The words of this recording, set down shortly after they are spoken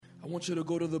I want you to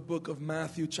go to the book of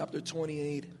Matthew chapter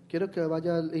 28. Quiero que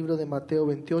vaya al libro de Mateo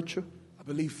 28, I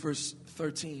believe verse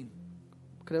 13.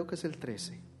 creo que es el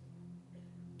 13.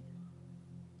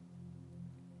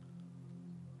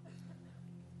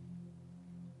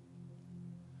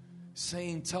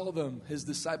 Saying, tell them his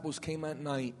disciples came at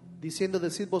night Diciendo,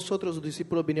 decid vosotros, sus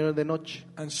discípulos vinieron de noche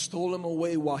and stole him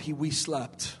away while we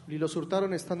slept. y los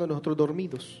hurtaron estando nosotros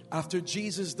dormidos. After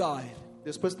Jesus died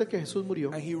Después de que Jesús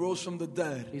murió and he rose from the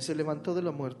dead, y se levantó de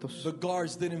los muertos, the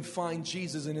guards didn't find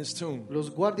Jesus in his tomb. los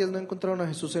guardias no encontraron a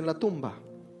Jesús en la tumba.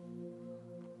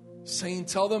 Saying,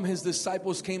 tell them his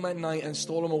disciples came at night and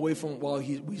stole him away from while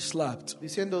we slept.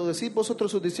 Diciendo, decid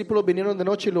vosotros, sus discípulos vinieron de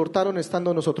noche y lo hurtaron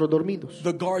estando nosotros dormidos.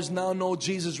 The guards now know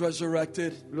Jesus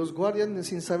resurrected. Los guardias,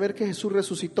 sin saber que Jesús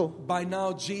resucitó, By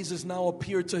now, Jesus now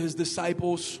appeared to his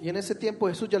disciples. y en ese tiempo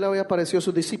Jesús ya le había aparecido a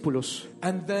sus discípulos.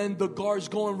 And then the guards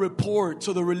go and report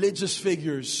to the religious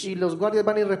figures. Y los guardias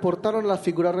van y reportaron a las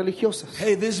figuras religiosas.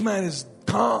 Hey, this man is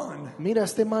gone. Mira,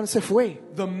 este man se fue.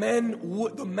 The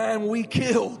man we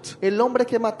killed, El hombre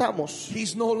que matamos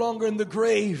he's no longer in the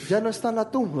grave. ya no está en la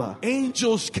tumba.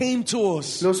 Angels came to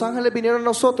us Los ángeles vinieron a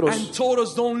nosotros and told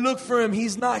us, don't look for him.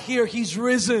 He's not here. He's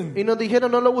risen. y nos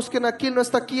dijeron, no lo busquen aquí, él no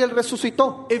está aquí, él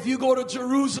resucitó. If you go to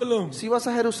Jerusalem, Si vas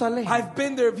a Jerusalén, I've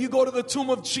been there. If you go to the tomb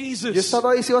of yo he Jesus, estado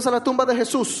ahí. Si vas a la tumba de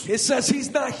Jesús, it says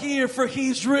he's not here, for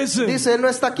he's risen. dice, él no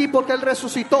está aquí porque él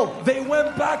resucitó. They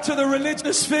went back to the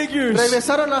religious figures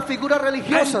Regresaron a las figuras and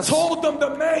religiosas. told them,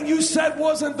 the man you said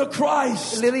wasn't the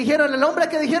Christ. Le dijeron, el hombre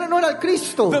que dijeron no era el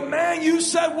Cristo. The man you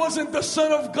said wasn't the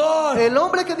Son of God. El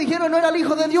hombre que dijeron no era el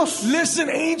Hijo de Dios. Listen,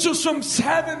 angels from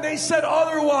heaven, they said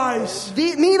otherwise.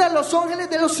 Mira, los ángeles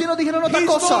de los cielos dijeron otra He's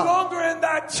no cosa. longer in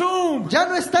that tomb. Ya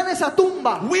no está en esa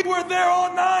tumba. We were there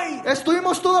all night.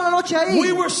 Estuvimos toda la noche ahí.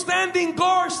 We were standing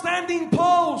guard, standing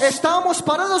post. Estábamos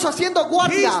parados haciendo He's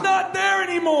guardia. not there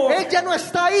anymore. Él ya no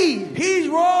está ahí. He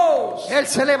rose. Él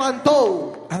se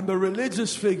levantó. And the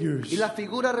religious figures, Y las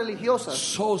figuras religiosas,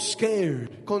 so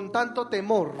scared con tanto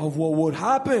temor of what would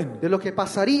happen, de lo que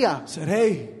pasaría, said,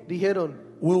 hey, dijeron,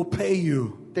 we'll pay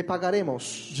you. te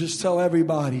pagaremos. Just tell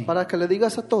everybody Para que le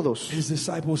digas a todos his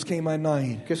disciples came at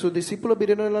night que sus discípulos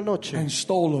vinieron en la noche and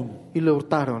stole him. y lo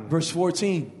hurtaron. Verse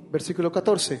 14. Versículo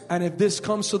 14. And if this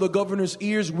comes to the governor's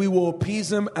ears, we will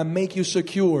appease him and make you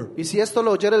secure. Y si esto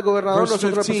lo oyera el gobernador, Verse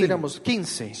nosotros 15. diremos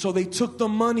 15. So they took the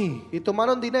money. Y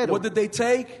tomaron dinero. What did they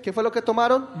take? ¿Qué fue lo que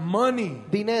tomaron? Money.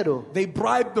 Dinero. They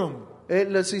bribed them.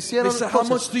 Les They hicieron said, how much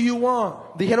cosas. do you want?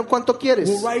 Dijeron, ¿cuánto quieres?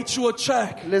 We'll write you a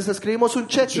check. Les escribimos un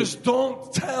cheque. Just don't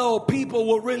tell people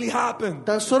what really happened.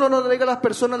 Tan solo no le diga a las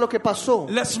personas lo que pasó.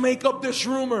 Let's make up this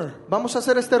rumor. Vamos a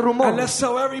hacer este And rumor. let's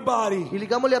tell everybody. Y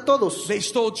digámosle a todos They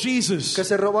stole Jesus. que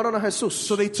se robaron a Jesús.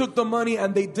 So they took the money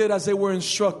and they did as they were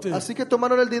instructed. Así que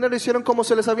tomaron el dinero y hicieron como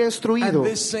se les había instruido. And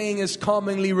this saying is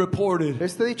commonly reported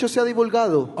Este dicho se ha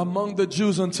divulgado among the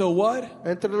Jews until what?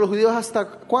 entre los judíos hasta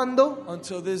 ¿cuándo?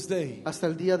 Until this day. Hasta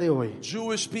el día de hoy.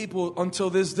 Jewish people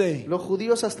until this day Los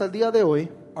judíos hasta el día de hoy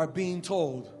are being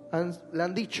told le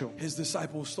han dicho his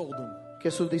disciples stole them.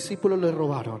 que sus discípulos le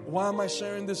robaron. Why am I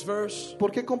sharing this verse?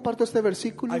 ¿Por qué comparto este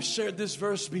versículo? I've shared this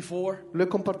verse before, Lo he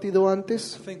compartido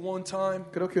antes, I think one time,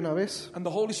 creo que una vez. and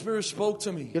the Holy Spirit spoke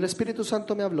to me Y el Espíritu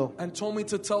Santo me habló and told me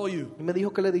to tell you, y me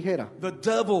dijo que le dijera, the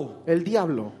devil el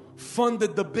diablo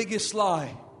funded the biggest lie.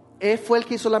 él fue el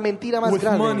que hizo la mentira más With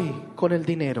grande money. con el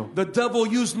dinero. The devil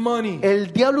used money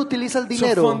El diablo utiliza el to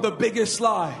dinero fund the biggest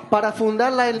lie. para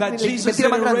fundar la That Jesus mentira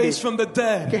más didn't grande, raise from the que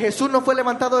dead. Jesús no fue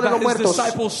levantado de That los his muertos,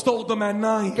 disciples stole them at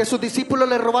night. que sus discípulos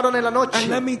le robaron en la noche. And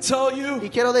let me tell you Y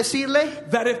quiero decirle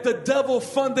that if the devil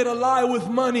funded a lie with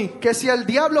money, que si el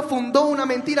diablo fundó una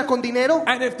mentira con dinero,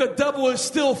 and if the devil is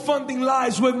still funding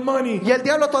lies with money, y el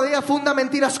diablo todavía funda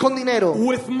mentiras con dinero,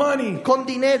 with money, con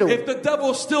dinero, if the devil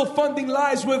is still funding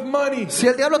lies with money, si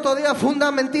el diablo todavía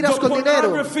funda mentiras the con dinero,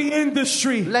 pornography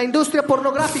industry, la industria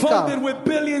pornográfica funded with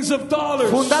billions of dollars,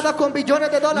 fundada con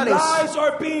billones de dólares, lies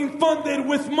are being funded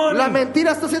with money, la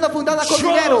mentira está siendo fundada con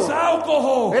drugs, dinero,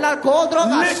 alcohol, el alcohol,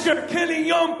 drogas, liquor, killing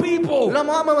young people la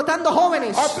matando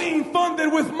jóvenes, are being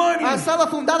funded with money. ha estado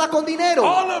fundada con dinero.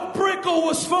 All of Brickell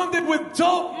was funded with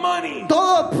dope money.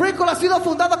 Todo Prickle ha sido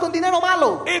fundada con dinero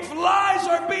malo. If lies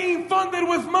are being funded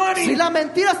with Si money, la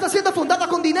mentira está siendo fundada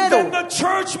con then dinero, the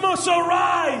church must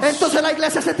arise. entonces la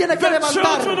iglesia se tiene que The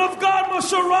children levantar. of God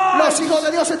must Los arise. hijos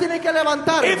de Dios se tienen que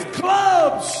levantar. If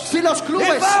clubs, Si los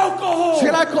clubes, if alcohol, si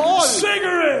el alcohol,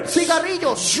 cigarettes,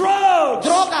 cigarrillos, drugs,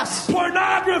 drogas drogas,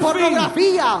 pornography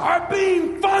pornografía are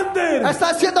being funded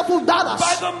están siendo fundadas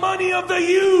by the money of the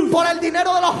youth, por el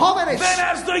dinero de los jóvenes. then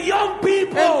as the young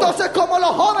people, Entonces, como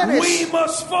los jóvenes, we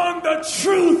must fund the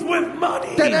truth with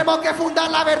money. tenemos que fundar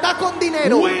la verdad con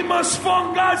dinero. We must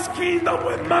fund God's kingdom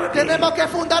with money. Tenemos que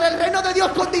fundar el reino de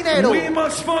Dios con dinero. We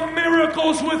must fund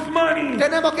miracles with money.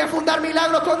 Tenemos que fundar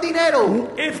milagros con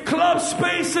dinero. If club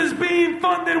space is being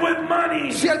funded with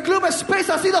money, Si el Club Space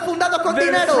ha sido fundado con then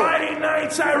dinero, Friday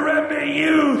nights at Remnant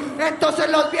Youth entonces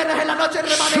los viernes en la noche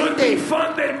should be remanente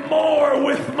funded more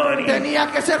with money.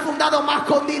 tenía que ser fundado más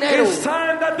con dinero. It's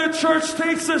time that the church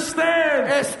takes a stand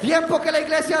Es tiempo que la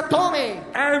iglesia tome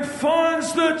and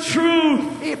funds the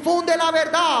truth, y funde la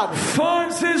verdad,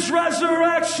 funds His y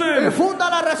resurrection, funda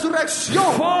la resurrección,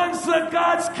 funds the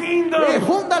God's y kingdom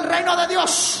funda el reino de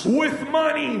Dios with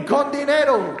money. con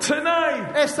dinero.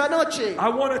 Tonight, Esta noche I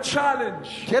want to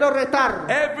challenge quiero retar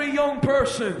every young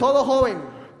person todo joven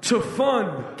to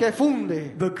fund que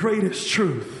funde the greatest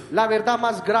truth. la verdad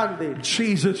más grande.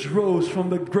 Jesus rose from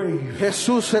the grave.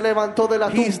 Jesús se levantó de la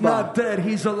He's tumba. not dead,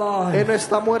 He's Él alive. no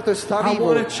está muerto, está I vivo.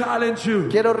 want to challenge you.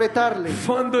 Quiero retarle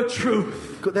Fund the truth.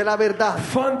 de la verdad.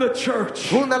 Fund the church.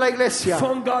 Funda la iglesia.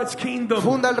 Fund God's kingdom.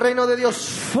 Funda el reino de Dios.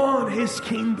 Fund His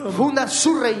kingdom. Funda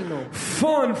su reino.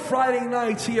 Fund Friday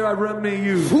nights here at Remnant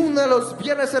Youth. Funda los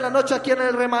viernes en la noche aquí en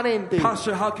el remanente.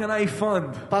 Pastor, how can I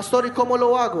fund? Pastor, ¿y cómo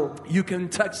lo hago? You can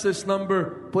text this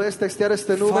number Puedes textear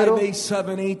este número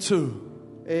 58782.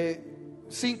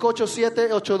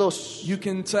 58782. You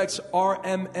can text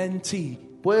RMNT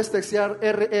Puedes textear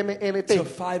to RMNT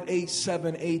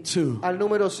 58782. al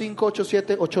número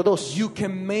 58782. You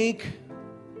can make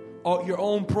your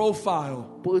own profile,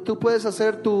 Tú puedes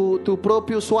hacer tu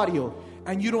propio usuario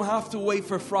and you don't have to wait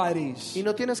for Fridays. y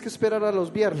no tienes que esperar a los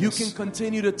You can viernes.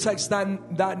 continue to text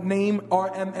that name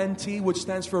RMNT, which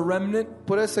stands for Remnant,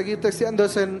 Puedes seguir texteando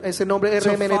ese nombre to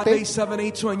RMNT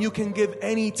 58782, and you can give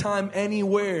anytime,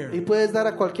 anywhere. y puedes dar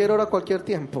a cualquier hora, a cualquier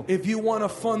tiempo. If you want to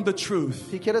fund the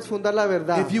truth, Si quieres fundar la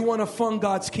verdad, if you want to fund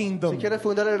God's si kingdom, quieres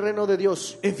fundar el reino de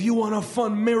Dios, if you want to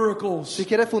fund miracles, si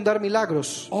quieres fundar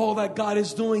milagros, all that God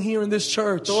is doing here in this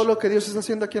church, todo lo que Dios está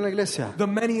haciendo aquí en la iglesia, the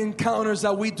many encounters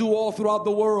that we do all throughout the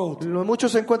world, los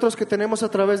muchos encuentros que tenemos a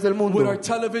través del with our mundo,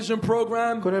 television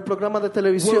program, con el programa de we're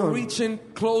televisión, reaching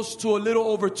close to a little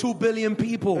over 2 billion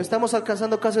people. estamos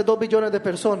alcanzando casi 2 billones de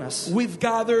personas. We've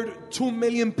gathered 2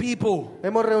 million people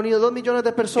Hemos reunido 2 millones de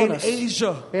in personas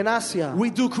Asia. en Asia. We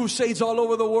do crusades all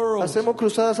over the world. Hacemos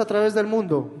cruzadas a través del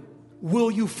mundo. Will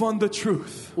you fund the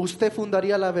truth? ¿Usted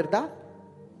fundaría la verdad?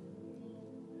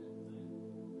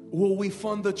 Will we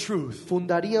fund the truth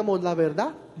 ¿Fundaríamos la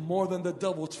verdad? more than the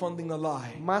devil's funding the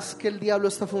lie? Más que el diablo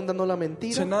está fundando la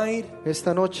mentira. Tonight,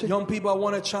 Esta noche, young people, I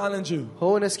want to challenge you.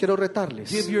 jóvenes, quiero retarles.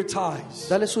 Give your tithes.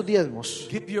 Dale sus diezmos.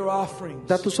 Give your offerings.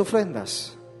 Da tus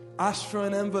ofrendas. Ask for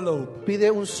an envelope. Pide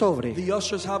un sobre. The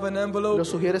ushers have an envelope Los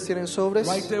sugieres tienen sobres.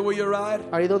 right there where you're at.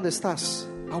 Ahí donde estás.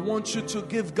 I want you to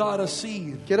give God a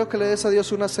seed. Quiero que le des a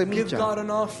Dios una Give semilla. God an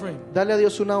offering. Dale a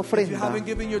Dios una If you ofrenda. haven't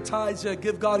given your tithes yet,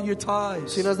 give God your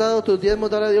tithes. Si no has dado tus diezmos,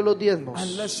 dale a Dios los diezmos.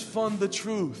 And let's fund the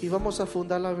truth. Y vamos a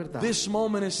fundar la verdad. This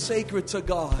moment is sacred to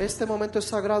God. Este momento es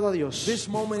sagrado a Dios. This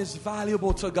moment is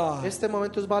valuable to God. Este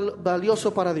momento es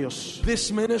valioso para Dios.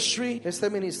 This ministry Este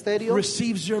ministerio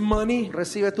receives your money.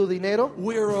 recibe tu dinero.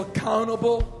 We're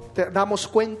accountable Te damos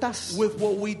cuentas with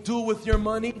what we do with your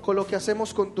money. con lo que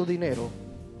hacemos con tu dinero.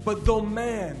 But though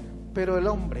man, Pero el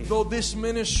hombre, though this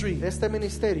ministry este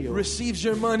ministerio receives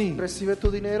your money, recibe tu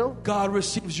dinero. God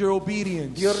receives your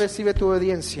obedience. Dios recibe tu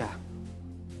obediencia.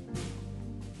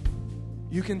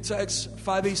 You can text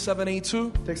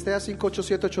 58782 Textea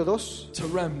 58782 to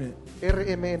Remnant. If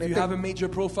you RMNT. haven't made your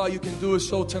profile, you can do it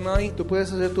so tonight. Tú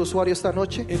puedes hacer tu usuario esta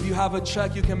noche. If you have a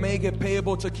check, you can make it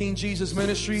payable to King Jesus Si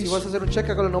Ministries. vas a hacer un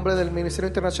cheque con el nombre del Ministerio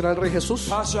Internacional Rey Jesús.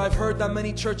 Pastor, I've heard that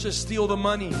many churches steal the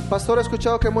money. Pastor, he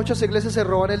escuchado que muchas iglesias se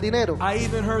roban el dinero. I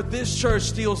even heard this church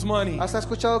steals money. ¿Has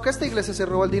escuchado que esta iglesia se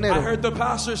roba el I dinero? heard the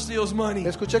pastor steals money.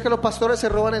 Escuché que los pastores se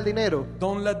roban el dinero.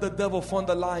 Don't let the devil fund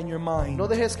a lie in your mind. No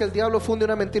dejes que el diablo funde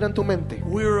una mentira en tu mente.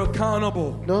 We're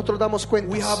accountable. Nosotros damos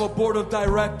We have cuentas. a board of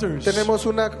directors. Tenemos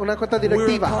una cuenta We're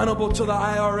directiva. accountable to the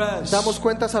IRS. Damos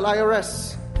cuentas al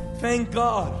IRS. Thank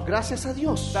God Gracias a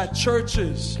Dios that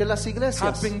churches que las have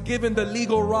iglesias been given the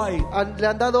legal right le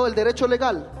han dado el derecho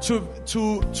legal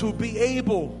to be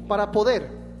able para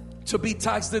poder to be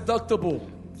tax deductible.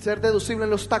 ser deducible en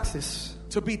los taxes.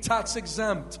 to be tax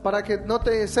exempt. para que no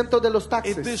te exentos de los If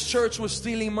this taxes. church was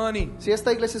stealing money, Si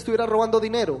esta iglesia estuviera robando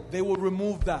dinero, they would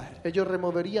remove that. ellos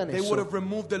removerían They would eso. have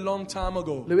removed it a long time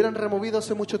ago. Lo hubieran removido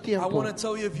hace mucho I tiempo. want to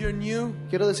tell you, if you're new,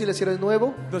 Quiero decirles, si eres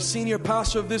nuevo, the senior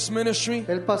pastor of this ministry,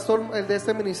 el pastor el de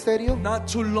este ministerio, not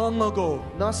too long ago,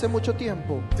 no hace mucho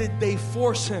tiempo, did they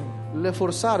force him le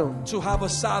forzaron to have a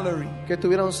salary, que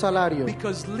tuviera un salario.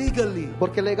 because legally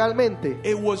Porque legalmente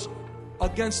it was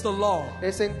against the law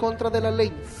es en contra de la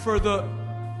ley for the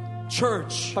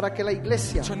church para que la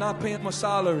iglesia to not pay him a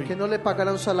salary. que no le pagara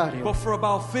un salario. But for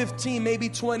about 15, maybe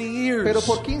 20 years, Pero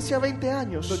por 15 a 20 the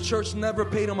años, church never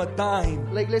paid him a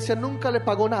dime. la iglesia nunca le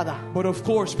pagó nada. But of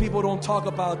course, people don't talk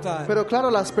about that, Pero claro,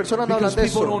 las personas no because hablan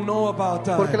de people don't eso. know about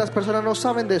Porque that. las personas no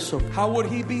saben de eso. How would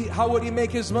he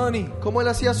make his money? ¿Cómo él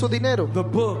hacía su dinero? The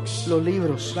books Los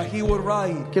libros that he would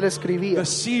write, que él escribía, the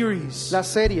series. las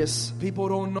series. People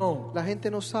don't know. La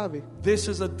gente no sabe. This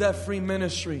is a debt-free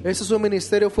ministry. Ese es un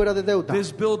ministerio fuera de deuda.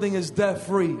 This building is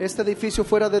debt-free. Este edificio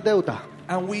fuera de deuda.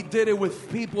 And we did it with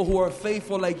people who are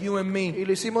faithful like you and me. Y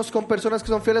lo hicimos con personas que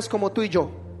son fieles como tú y yo.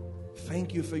 Thank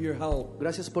you for your help.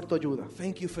 Gracias por tu ayuda.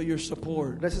 Thank you for your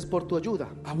support. Gracias por tu ayuda.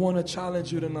 I want to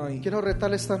challenge you tonight Quiero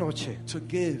retarle esta noche to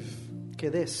give. que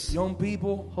des. Young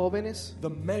people, Jóvenes, the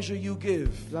measure you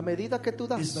give la medida que tú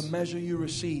is the das measure you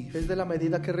receive. es de la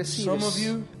medida que Some of recibes.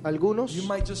 you, Algunos You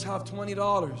might just have $20.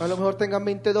 a lo mejor tengan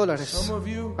 $20. Some of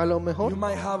you, A lo you mejor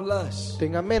might have less.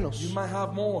 tengan menos. You might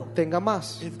have more. Tengan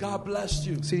más. If God blessed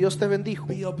you, Si Dios te bendijo,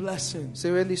 be a blessing.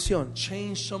 sé bendición.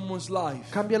 Change someone's life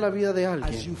Cambia la vida de as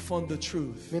alguien you fund the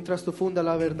truth. mientras tú fundas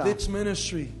la verdad. This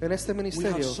ministry, En este we have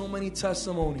ministerio so many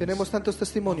testimonies tenemos tantos of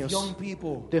testimonios young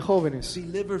people de jóvenes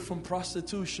delivered from prostitution,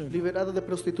 liberados de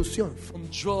prostitución, from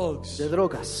drugs, de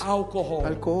drogas, alcohol.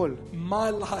 alcohol. My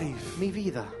life Mi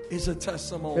vida is a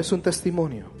testimony. es un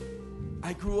testimonio.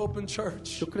 I grew up in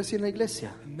church Yo crecí en la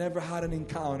iglesia and never had an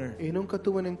encounter y nunca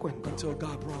tuve un encuentro until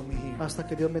God brought me here. hasta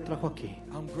que Dios me trajo aquí.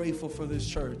 I'm grateful for this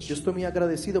church. Yo estoy muy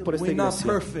agradecido por esta We're not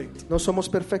iglesia. perfect. No somos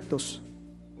perfectos,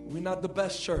 We're not the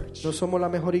best church, no somos la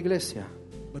mejor iglesia,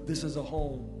 but this is a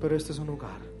home. pero este es un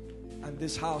lugar. And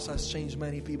this house has changed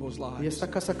many people's Y lives. esta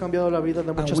casa ha cambiado la vida de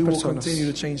And muchas we will personas. continue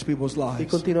to change people's Y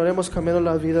lives. continuaremos cambiando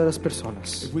la vida de las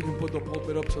personas. If we can put the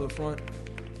pulpit up to the front.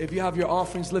 If you have your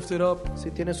offerings lifted up, Si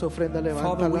tienes su ofrenda,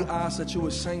 Father, we levántala. ask that you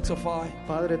would sanctify.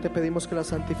 Padre, te pedimos que la We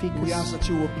santifiques, ask that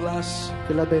you would bless.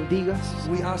 que la bendigas,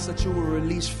 We ask that you will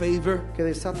release favor. que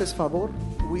desates favor.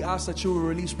 We ask that you will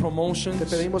release Te promotions,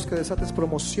 pedimos que desates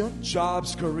promoción,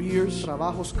 jobs, careers.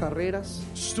 trabajos, carreras.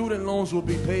 Student loans will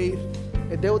be paid.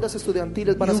 Deudas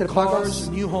estudiantiles van a New ser cars, pagas.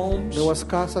 new homes, Nuevas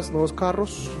casas, nuevos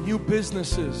carros, new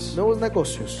businesses, nuevos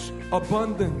negocios,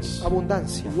 abundance,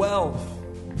 abundancia, wealth.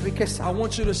 riqueza. I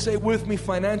want you to say with me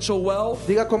financial wealth,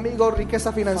 Diga conmigo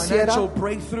riqueza financiera, financial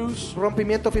breakthroughs,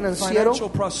 rompimiento financiero, financial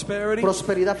prosperity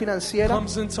prosperidad financiera.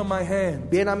 comes into my hand.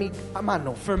 Viene a mi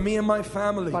mano For me and my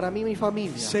family. para mí y mi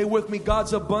familia. Say with me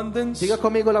God's abundance, Diga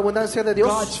conmigo la abundancia de God's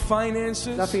Dios, las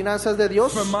finances finanzas de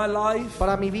Dios for my life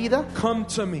para mi vida. come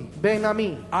to me. Ven a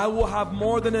mí. I will have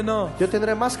more than enough. Yo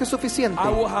tendré más que suficiente. I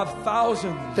will have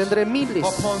thousands Tendré miles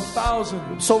upon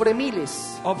thousands sobre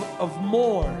miles of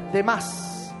more. de más.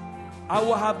 I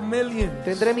will have millions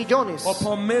Tendré millones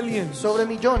upon millions sobre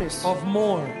millones of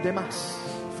more de más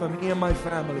for me and my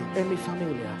family. en mi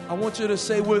familia. I want you to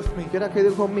say with me, Quiera que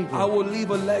diga I conmigo. will leave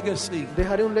a legacy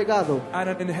Dejaré un legado and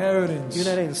an y inheritance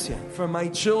una herencia for my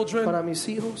children para mis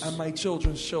hijos and my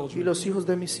children's y children. los hijos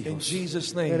de mis In hijos.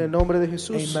 Jesus' En el name, nombre de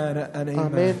Jesús. amen and amen.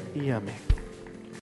 Amén y amén.